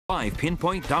Live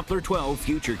Pinpoint Doppler 12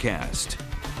 Futurecast.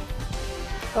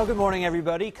 Well, good morning,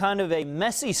 everybody. Kind of a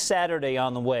messy Saturday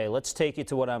on the way. Let's take you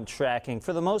to what I'm tracking.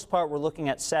 For the most part, we're looking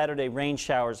at Saturday rain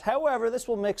showers. However, this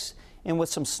will mix in with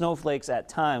some snowflakes at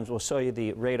times. We'll show you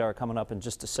the radar coming up in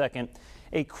just a second.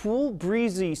 A cool,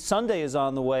 breezy Sunday is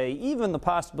on the way, even the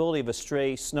possibility of a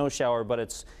stray snow shower, but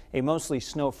it's a mostly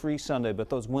snow-free Sunday, but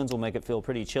those winds will make it feel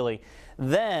pretty chilly.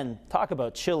 Then, talk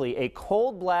about chilly, a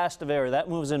cold blast of air. That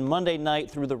moves in Monday night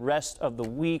through the rest of the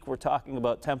week. We're talking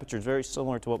about temperatures very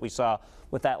similar to what we saw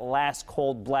with that last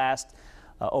cold blast.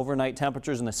 Overnight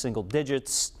temperatures in the single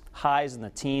digits. Highs in the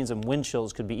teens, and wind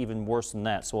chills could be even worse than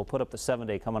that. So we'll put up the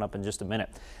 7-day coming up in just a minute.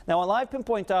 Now on live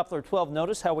Pinpoint Doppler 12,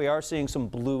 notice how we are seeing some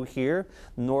blue here,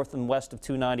 north and west of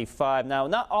 295. Now,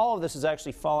 not all of this is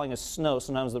actually falling as snow.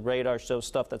 Sometimes the radar shows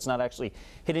stuff that's not actually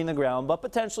hitting the ground, but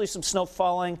potentially some snow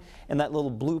falling in that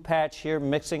little blue patch here,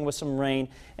 mixing with some rain.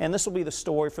 And this will be the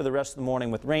story for the rest of the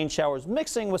morning, with rain showers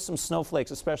mixing with some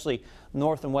snowflakes, especially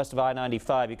north and west of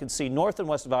I-95. You can see north and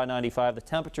west of I-95, the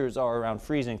temperatures are around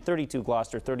freezing. 32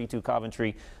 Gloucester, 32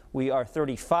 Coventry. We are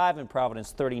 35 in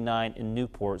Providence, 39 in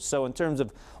Newport. So in terms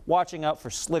of watching out for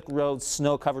slick roads,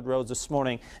 snow-covered roads this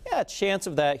morning, yeah, a chance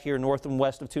of that here north and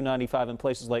west of 295 in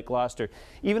places like Gloucester.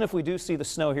 Even if we do see the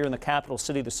snow here in the capital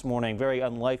city this morning, very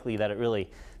unlikely that it really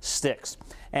sticks.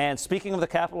 And speaking of the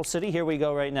capital city, here we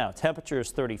go right now. Temperature is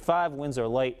 35, winds are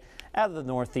light out of the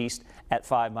northeast at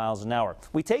 5 miles an hour.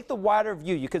 We take the wider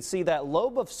view. You can see that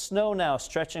lobe of snow now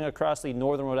stretching across the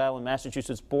northern Rhode Island,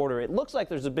 Massachusetts border. It looks like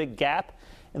there's a big gap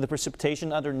in the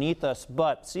precipitation underneath us,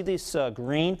 but see this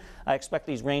green? I expect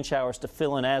these rain showers to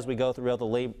fill in as we go throughout the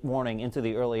late morning into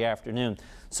the early afternoon,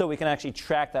 so we can actually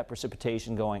track that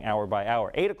precipitation going hour by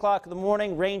hour. 8 o'clock in the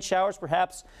morning, rain showers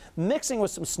perhaps mixing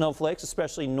with some snowflakes,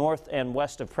 especially north and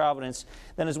west of Providence.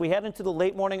 Then as we head into the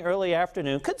late morning, early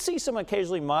afternoon, could see some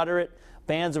occasionally moderate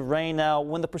bands of rain. Now,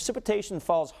 when the precipitation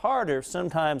falls harder,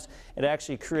 sometimes it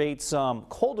actually creates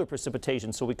colder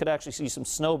precipitation, so we could actually see some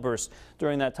snow bursts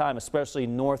during that time, especially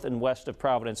north and west of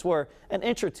Providence, where an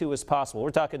inch or two is possible. We're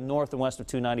talking north and west of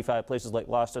 295, places like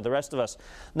Gloucester. The rest of us,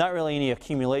 not really any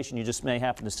accumulation. You just may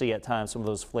happen to see at times some of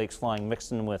those flakes flying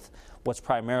mixed in with what's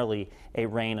primarily a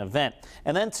rain event.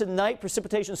 And then tonight,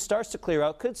 precipitation starts to clear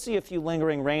out. Could see a few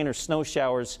lingering rain or snow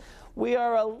showers. We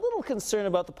are a little concerned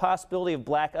about the possibility of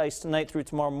black ice tonight through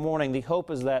tomorrow morning. The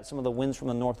hope is that some of the winds from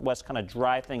the northwest kind of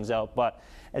dry things out, but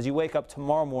as you wake up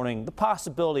tomorrow morning, the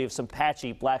possibility of some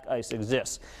patchy black ice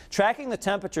exists. Tracking the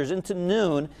temperatures into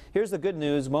noon, here's the good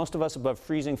news. Most of us above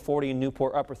freezing, 40 in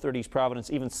Newport, upper 30s Providence.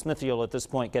 Even Smithfield at this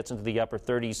point gets into the upper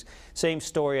 30s. Same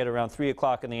story at around 3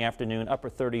 o'clock in the afternoon, upper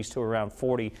 30s to around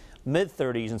 40, mid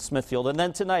 30s in Smithfield. And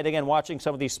then tonight, again, watching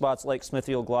some of these spots like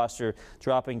Smithfield, Gloucester,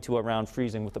 dropping to around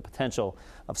freezing with the potential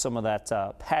of some of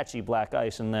that patchy black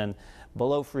ice, and then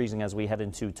below freezing as we head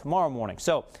into tomorrow morning.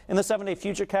 So in the 7-day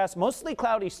futurecast, mostly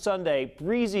cloudy Sunday,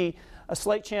 breezy, a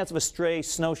slight chance of a stray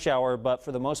snow shower, but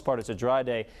for the most part it's a dry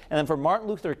day. And then for Martin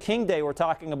Luther King Day, we're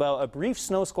talking about a brief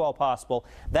snow squall possible.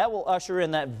 That will usher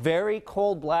in that very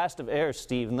cold blast of air,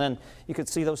 Steve. And then you could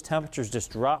see those temperatures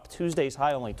just drop. Tuesday's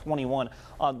high only 21.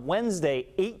 On Wednesday,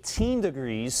 18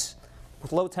 degrees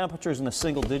with low temperatures in the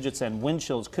single digits, and wind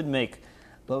chills could make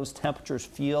those temperatures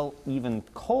feel even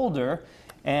colder.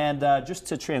 And just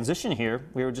to transition here,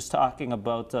 we were just talking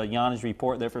about Yanni's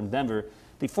report there from Denver.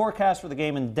 The forecast for the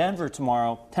game in Denver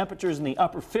tomorrow, temperatures in the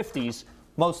upper 50s,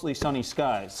 mostly sunny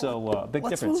skies. So big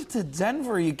difference. Let's move to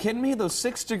Denver. Are you kidding me? Those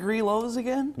 6-degree lows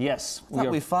again? Yes.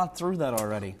 We fought through that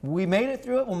already. We made it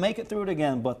through it. We'll make it through it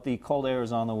again, but the cold air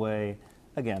is on the way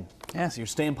again. Yes, you're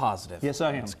staying positive. Yes, I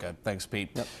am. That's good. Thanks,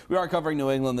 Pete. Yep. We are covering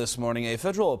New England this morning. A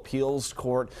federal appeals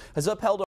court has upheld